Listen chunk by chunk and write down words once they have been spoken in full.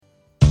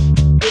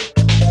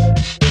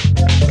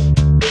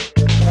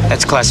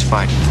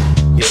Classified.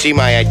 You see,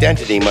 my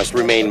identity must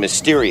remain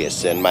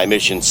mysterious and my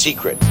mission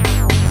secret.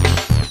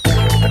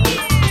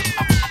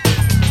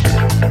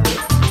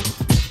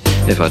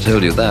 If I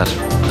told you that,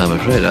 I'm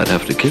afraid I'd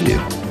have to kill you.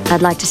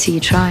 I'd like to see you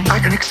try. I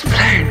can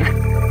explain.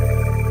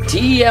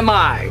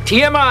 TMI.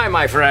 TMI,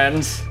 my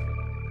friends.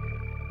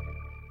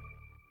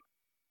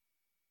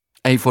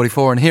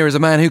 8:44, and here is a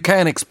man who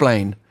can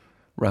explain.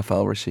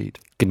 Raphael Rashid.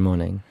 Good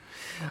morning.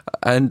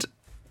 And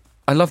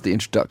I love the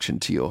introduction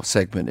to your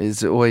segment.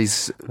 It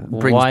always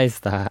brings... Why is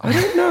that? I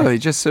don't know. It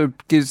just sort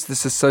of gives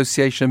this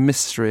association of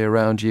mystery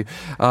around you.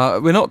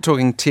 We're not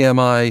talking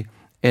TMI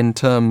in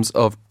terms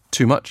of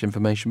too much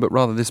information, but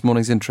rather this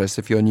morning's interest.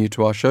 If you're new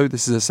to our show,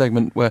 this is a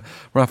segment where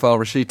Raphael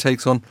Rashid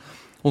takes on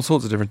all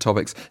sorts of different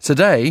topics.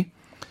 Today,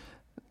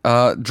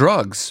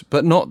 drugs,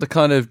 but not the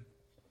kind of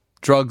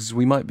drugs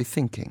we might be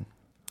thinking.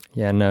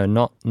 Yeah, no,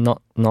 not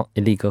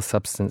illegal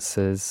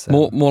substances.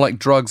 More like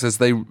drugs as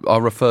they are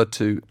referred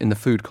to in the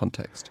food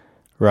context.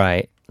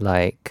 Right,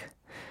 like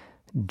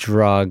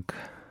drug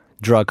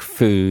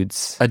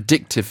foods.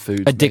 Addictive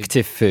foods.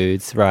 Addictive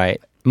foods,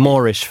 right.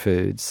 Moorish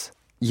foods.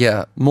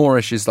 Yeah,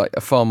 Moorish is like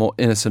a far more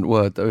innocent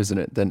word though, isn't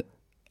it, than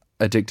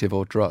addictive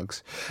or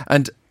drugs.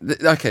 And,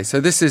 okay,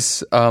 so this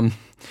is...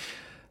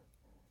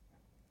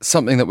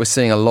 something that we're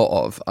seeing a lot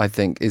of, I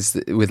think, is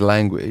with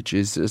language,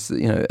 is just,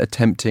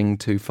 attempting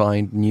to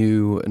find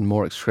new and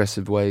more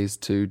expressive ways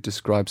to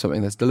describe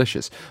something that's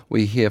delicious.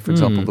 We hear, for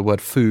example, the word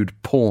food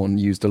porn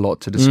used a lot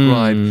to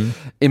describe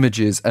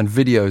images and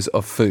videos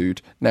of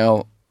food.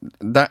 Now,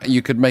 that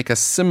you could make a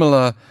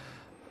similar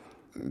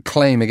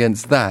claim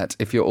against that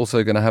if you're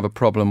also going to have a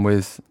problem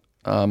with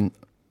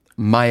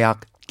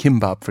mayak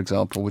kimbap, for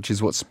example, which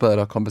is what spurred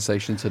our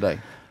conversation today.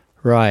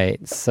 Right.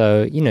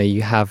 So,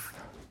 you have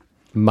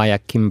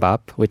mayak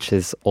kimbap, which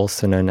is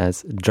also known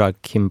as drug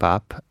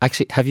kimbap.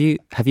 Actually, have you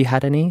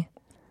had any?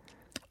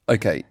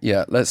 Okay,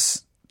 yeah,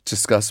 let's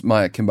discuss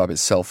mayak kimbap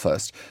itself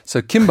first.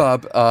 So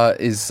kimbap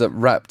is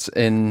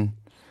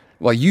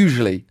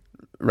usually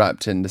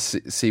wrapped in the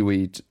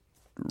seaweed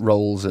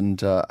rolls and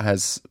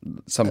has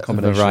some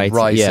combination of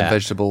rice and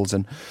vegetables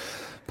and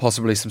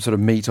possibly some sort of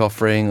meat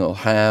offering or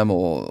ham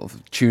or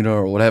tuna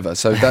or whatever.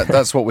 So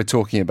that's what we're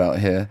talking about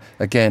here.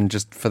 Again,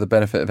 just for the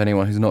benefit of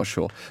anyone who's not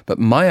sure. But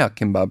mayak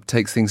kimbap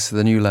takes things to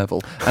the new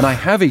level. And I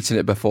have eaten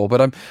it before,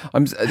 but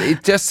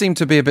it just seemed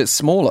to be a bit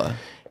smaller.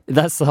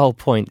 That's the whole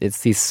point. It's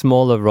these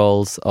smaller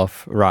rolls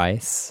of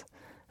rice,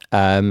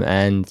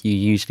 and you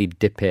usually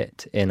dip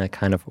it in a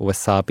kind of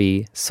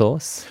wasabi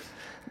sauce.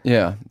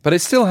 Yeah, but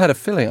it still had a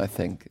filling, I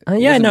think.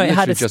 It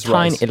had its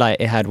tiny,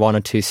 it had one or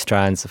two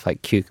strands of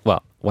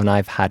when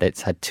I've had it,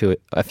 it's had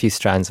a few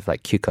strands of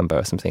cucumber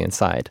or something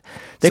inside.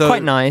 They're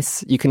quite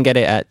nice. You can get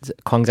it at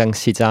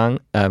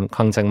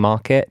Gwangjang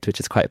Market, which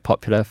is quite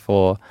popular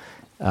for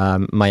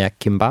mayak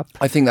kimbap.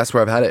 I think that's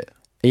where I've had it.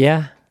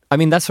 Yeah. I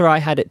mean, that's where I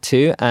had it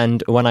too.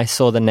 And when I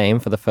saw the name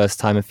for the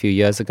first time a few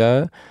years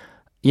ago,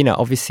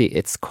 obviously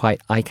it's quite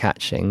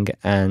eye-catching.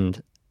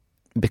 And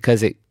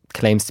because it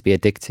claims to be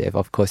addictive,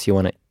 of course you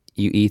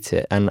eat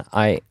it. And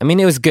I mean,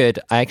 it was good.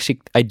 I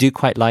do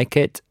quite like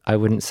it. I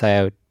wouldn't say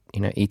I would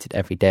eat it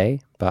every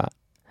day, but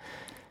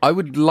I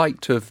would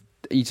like to have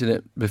eaten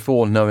it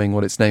before knowing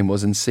what its name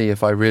was and see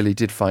if I really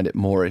did find it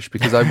Moorish,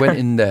 because I went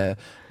in there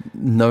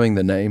knowing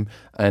the name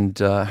and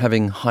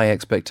having high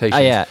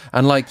expectations. Yeah.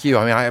 And like you,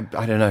 I mean,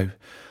 I don't know,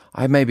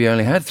 I maybe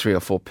only had 3 or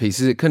 4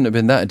 pieces. It couldn't have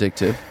been that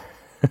addictive.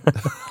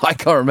 I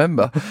can't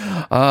remember.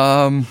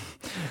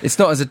 It's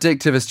not as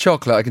addictive as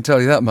chocolate, I can tell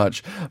you that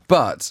much.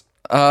 But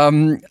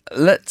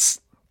let's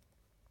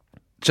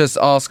just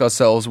ask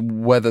ourselves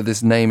whether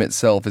this name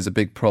itself is a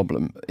big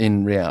problem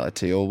in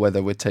reality or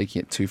whether we're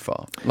taking it too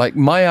far. Like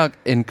mayak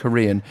in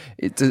Korean,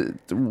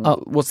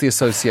 what's the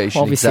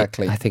association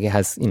exactly? I think it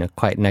has,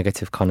 quite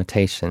negative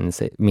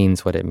connotations. It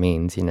means what it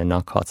means,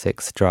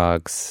 narcotics,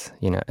 drugs,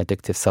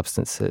 addictive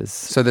substances.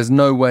 So there's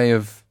no way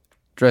of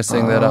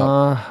dressing that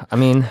up? I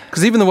mean...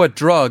 Because even the word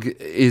drug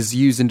is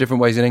used in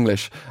different ways in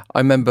English. I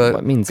remember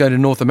going to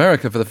North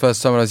America for the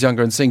first time when I was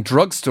younger and seeing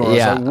drugstore.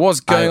 Yeah, I was like, what's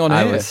going on here?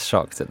 I was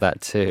shocked at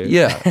that too.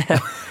 Yeah.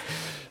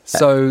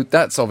 So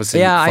that's obviously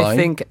fine. I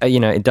think,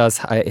 it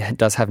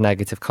does have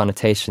negative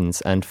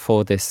connotations. And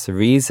for this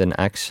reason,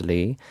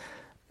 actually,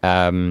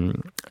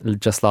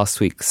 just last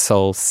week,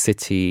 Seoul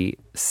City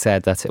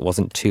said that it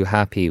wasn't too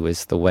happy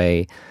with the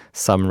way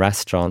some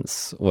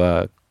restaurants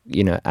were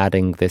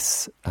adding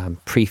this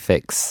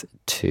prefix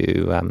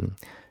to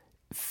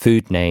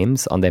food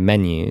names on their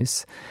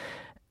menus,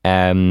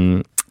 namely,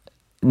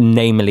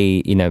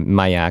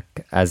 mayak,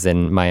 as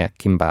in mayak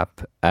kimbap.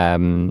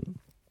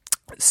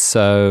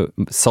 So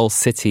Seoul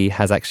City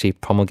has actually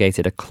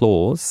promulgated a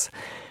clause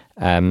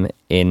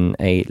in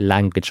a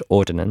language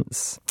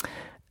ordinance,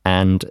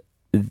 and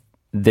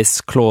this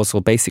clause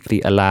will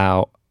basically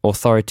allow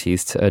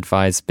authorities to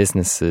advise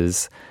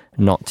businesses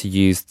not to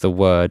use the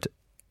word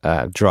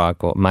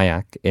drug or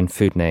mayak in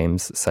food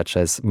names such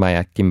as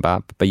mayak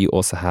kimbap, but you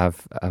also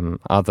have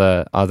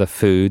other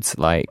foods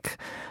like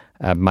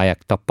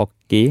mayak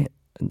tteokbokki,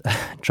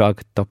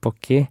 drug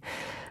tteokbokki,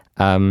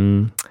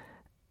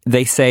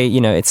 they say,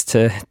 it's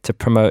to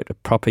promote a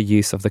proper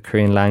use of the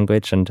Korean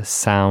language and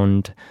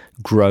sound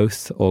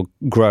growth or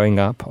growing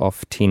up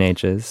of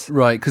teenagers.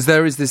 Right, because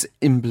there is this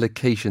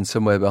implication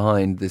somewhere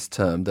behind this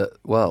term that,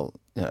 well,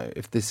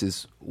 if this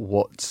is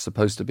what's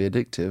supposed to be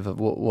addictive,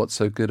 what's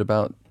so good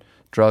about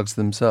drugs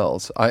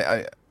themselves?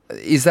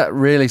 Is that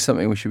really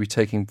something we should be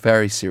taking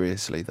very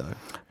seriously, though?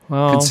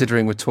 Well,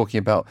 considering we're talking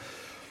about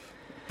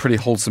pretty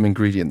wholesome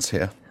ingredients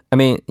here. I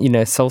mean,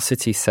 Seoul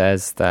City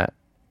says that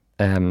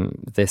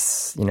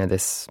this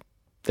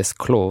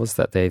clause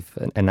that they've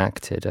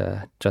enacted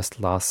just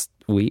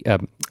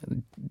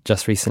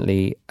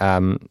recently,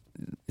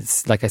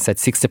 it's, like I said,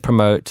 seeks to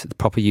promote the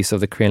proper use of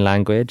the Korean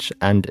language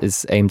and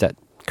is aimed at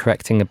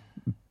correcting a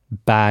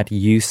bad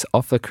use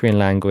of the Korean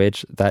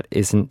language that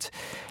isn't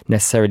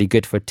necessarily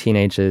good for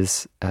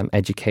teenagers'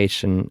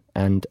 education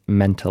and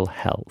mental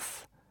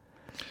health.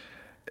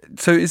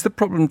 So is the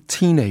problem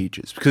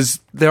teenagers? Because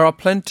there are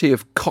plenty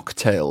of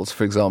cocktails,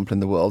 for example, in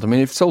the world. I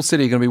mean, if Seoul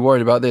City are going to be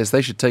worried about this,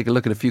 they should take a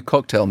look at a few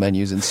cocktail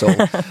menus in Seoul.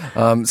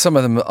 Some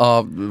of them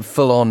are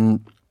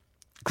full-on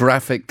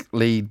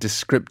graphically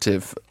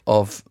descriptive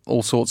of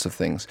all sorts of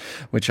things,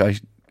 which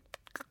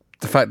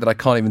the fact that I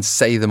can't even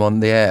say them on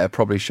the air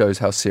probably shows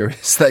how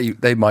serious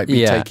they might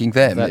be taking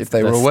them if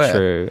they were aware.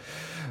 True.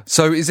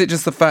 So is it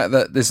just the fact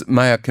that this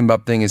Maya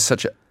Kimbap thing is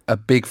such a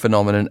big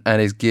phenomenon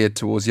and is geared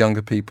towards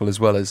younger people as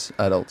well as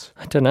adults?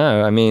 I don't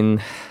know. I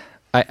mean,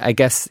 I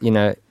guess,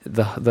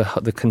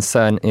 the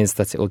concern is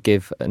that it will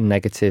give a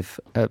negative,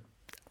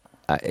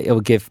 it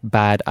will give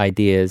bad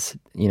ideas,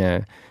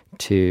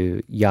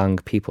 to young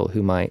people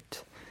who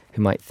might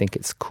think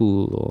it's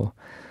cool or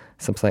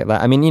something like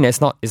that. I mean,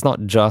 it's not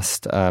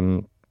just,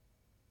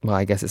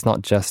 I guess it's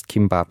not just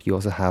kimbap. You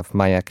also have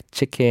mayak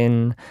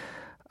chicken,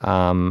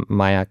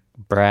 mayak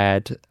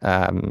bread,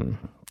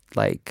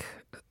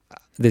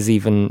 there's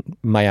even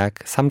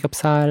mayak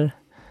samgyeopsal,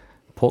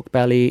 pork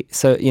belly.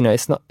 So,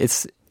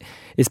 it's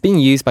being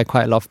used by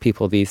quite a lot of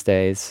people these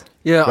days.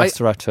 Yeah,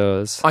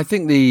 restaurateurs. I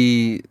think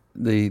the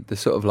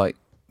sort of like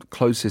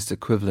closest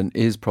equivalent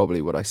is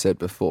probably what I said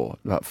before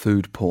about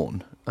food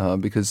porn,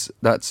 because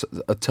that's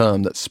a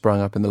term that's sprung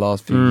up in the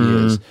last few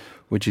years,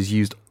 which is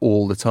used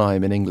all the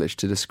time in English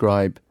to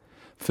describe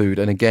food,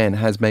 and again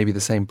has maybe the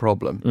same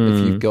problem. If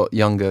you've got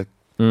younger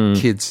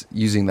kids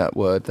using that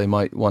word, they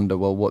might wonder,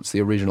 well, what's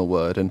the original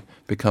word, and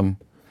become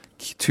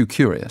too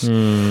curious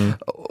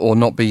or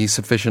not be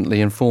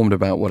sufficiently informed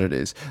about what it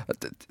is.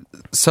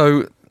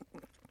 So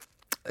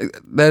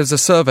there's a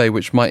survey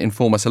which might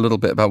inform us a little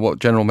bit about what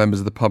general members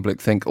of the public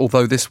think,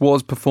 although this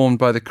was performed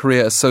by the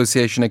Korea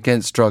Association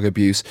Against Drug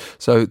Abuse,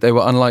 so they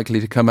were unlikely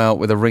to come out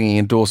with a ringing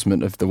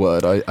endorsement of the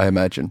word, I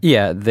imagine.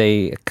 Yeah,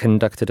 they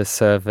conducted a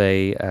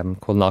survey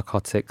called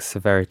Narcotics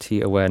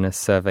Severity Awareness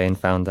Survey and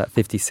found that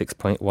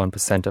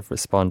 56.1% of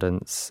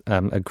respondents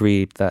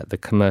agreed that the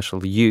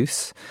commercial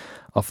use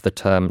of the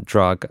term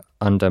drug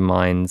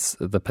undermines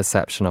the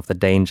perception of the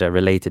danger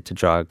related to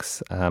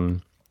drugs,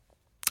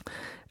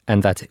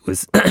 and that it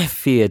was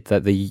feared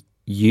that the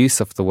use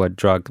of the word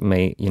drug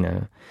may,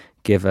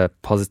 give a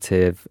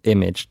positive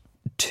image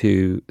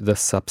to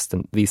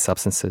these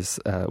substances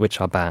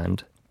which are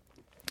banned.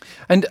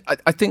 And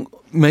I think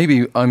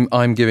maybe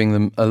I'm giving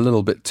them a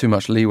little bit too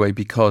much leeway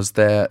because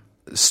they're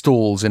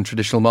stalls in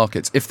traditional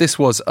markets. If this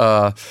was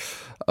a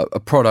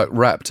product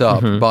wrapped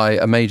up by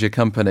a major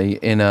company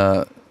in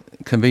a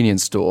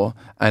convenience store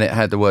and it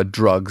had the word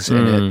drugs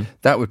in it,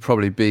 that would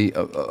probably be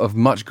of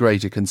much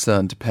greater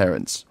concern to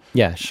parents.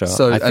 Yeah, sure.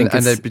 So and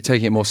they'd be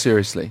taking it more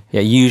seriously.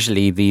 Yeah,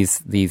 usually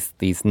these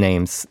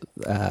names,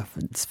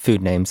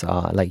 food names,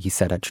 are, like you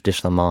said, at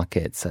traditional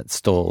markets, at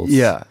stalls.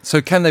 Yeah.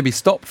 So can they be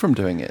stopped from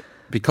doing it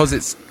because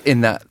it's in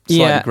that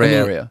slightly grey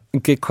area?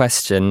 Good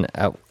question.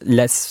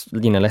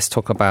 Let's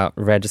talk about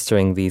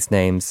registering these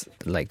names,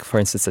 like for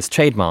instance as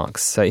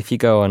trademarks. So if you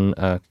go on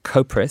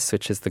COPRIS,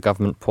 which is the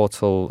government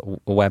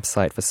portal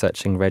website for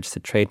searching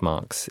registered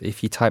trademarks,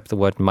 if you type the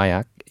word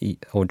mayak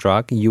or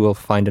drug, you will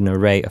find an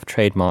array of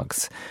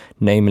trademarks,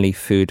 namely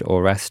food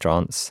or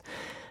restaurants,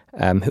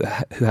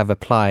 who have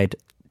applied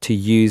to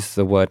use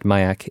the word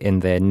mayak in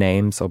their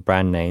names or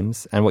brand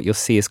names. And what you'll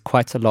see is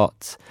quite a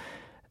lot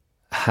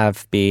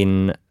have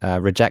been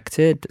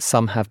rejected.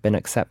 Some have been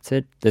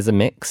accepted. There's a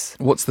mix.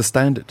 What's the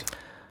standard?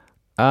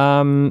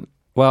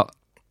 Well,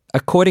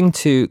 according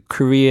to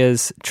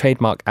Korea's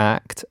Trademark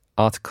Act,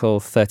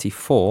 Article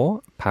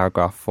 34,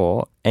 Paragraph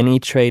 4, any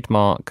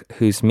trademark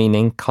whose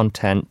meaning,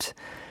 content,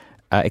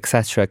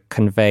 etc.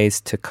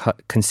 conveys to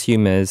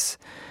consumers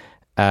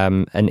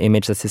an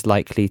image that is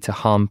likely to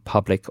harm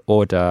public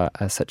order,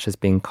 such as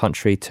being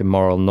contrary to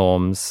moral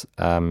norms,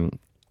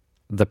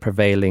 the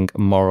prevailing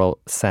moral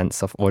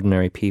sense of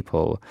ordinary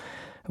people,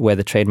 where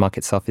the trademark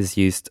itself is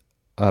used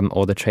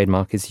or the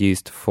trademark is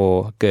used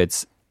for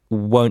goods,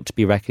 won't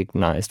be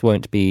recognized,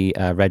 won't be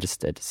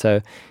registered.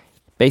 So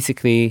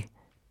basically,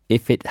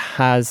 if it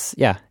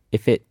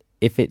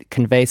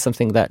conveys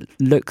something that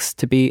looks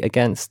to be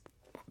against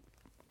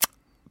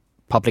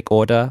public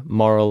order,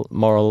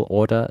 moral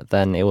order,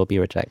 then it will be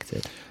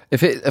rejected.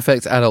 If it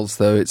affects adults,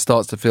 though, it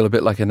starts to feel a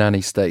bit like a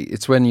nanny state.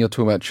 It's when you're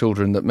talking about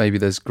children that maybe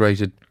there's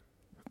greater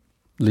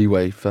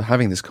leeway for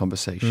having this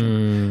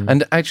conversation.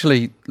 And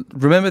actually,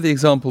 remember the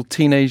example,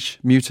 Teenage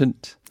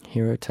Mutant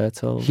Hero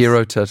Turtles.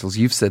 Hero Turtles.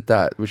 You've said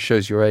that, which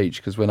shows your age,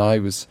 because when I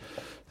was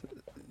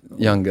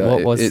younger,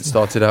 it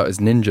started out as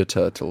Ninja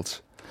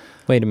Turtles.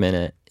 Wait a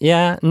minute.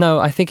 Yeah, no,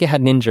 I think it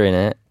had ninja in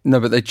it. No,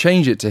 but they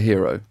changed it to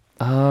Hero.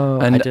 Oh,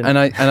 I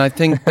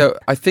think that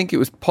I think it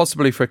was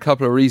possibly for a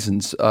couple of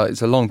reasons.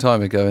 It's a long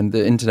time ago, and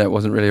the internet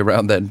wasn't really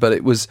around then. But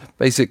it was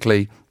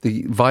basically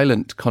the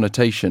violent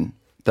connotation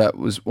that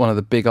was one of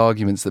the big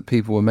arguments that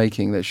people were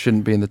making that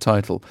shouldn't be in the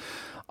title.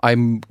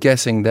 I'm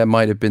guessing there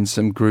might have been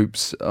some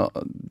groups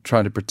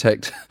trying to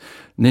protect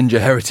ninja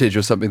heritage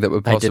or something that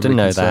were possibly I didn't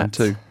know concerned that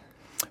too.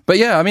 But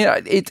yeah, I mean,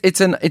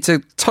 it's a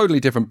totally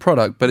different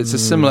product, but it's a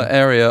similar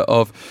area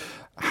of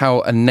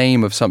how a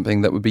name of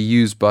something that would be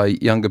used by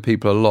younger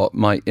people a lot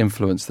might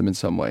influence them in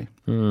some way.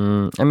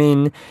 I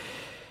mean,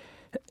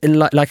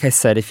 like I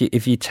said,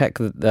 if you check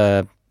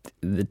the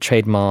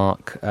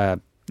trademark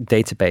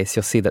database,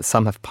 you'll see that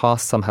some have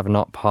passed, some have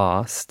not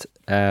passed.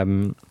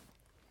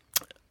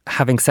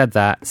 Having said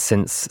that,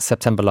 since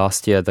September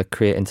last year, the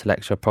Korea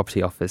Intellectual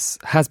Property Office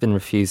has been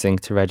refusing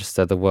to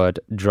register the word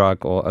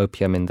drug or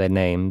opium in their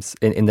names,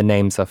 in the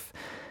names of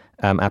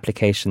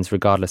applications,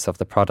 regardless of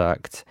the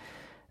product,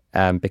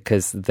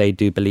 because they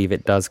do believe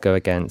it does go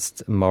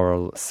against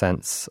moral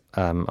sense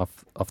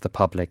of the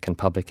public and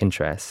public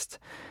interest.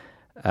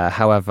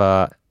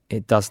 However,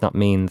 it does not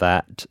mean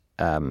that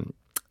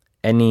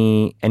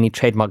any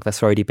trademark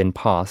that's already been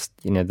passed,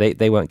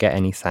 they won't get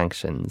any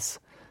sanctions.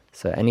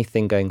 So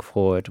anything going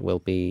forward will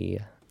be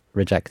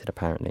rejected,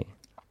 apparently.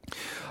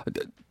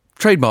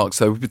 Trademarks,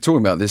 though, we've been talking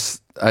about this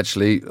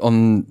actually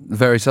on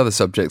various other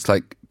subjects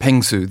like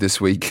Pengsu this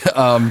week.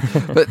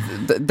 But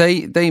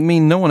they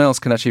mean no one else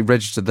can actually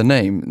register the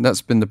name. And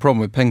that's been the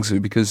problem with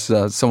Pengsu because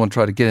someone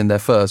tried to get in there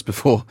first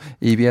before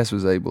EBS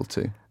was able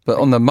to. But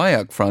on the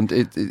Mayak front,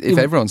 if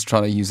everyone's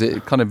trying to use it,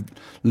 it kind of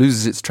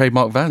loses its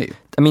trademark value.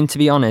 I mean, to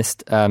be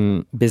honest,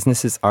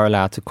 businesses are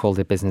allowed to call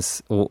their business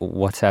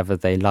whatever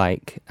they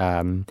like.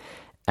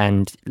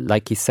 And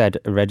like you said,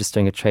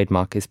 registering a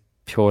trademark is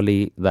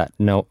purely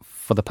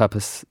for the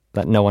purpose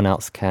that no one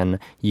else can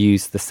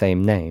use the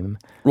same name.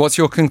 What's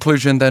your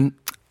conclusion then?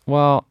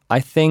 Well, I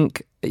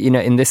think,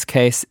 in this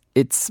case,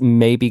 it's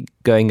maybe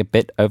going a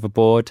bit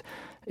overboard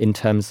in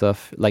terms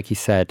of, like you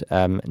said,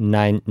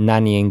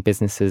 nannying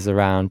businesses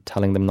around,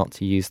 telling them not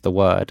to use the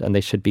word, and they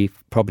should be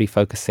probably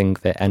focusing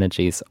their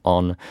energies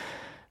on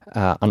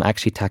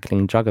actually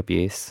tackling drug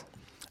abuse.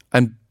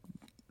 And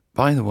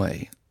by the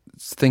way,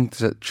 things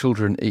that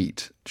children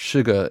eat,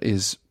 sugar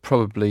is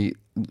probably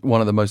one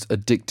of the most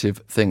addictive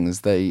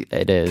things they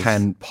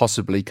can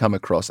possibly come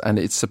across, and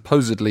it's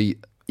supposedly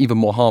even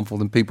more harmful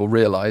than people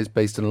realise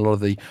based on a lot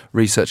of the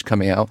research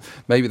coming out.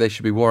 Maybe they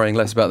should be worrying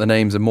less about the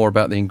names and more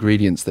about the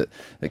ingredients that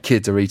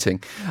kids are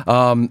eating.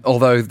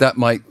 Although that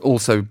might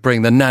also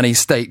bring the nanny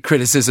state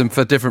criticism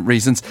for different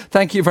reasons.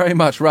 Thank you very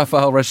much,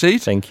 Raphael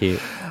Rashid. Thank you.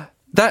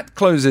 That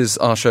closes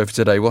our show for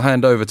today. We'll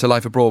hand over to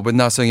Life Abroad with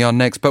Na Sung Yan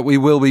next, but we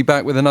will be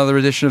back with another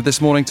edition of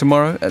This Morning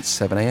tomorrow at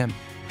 7 a.m.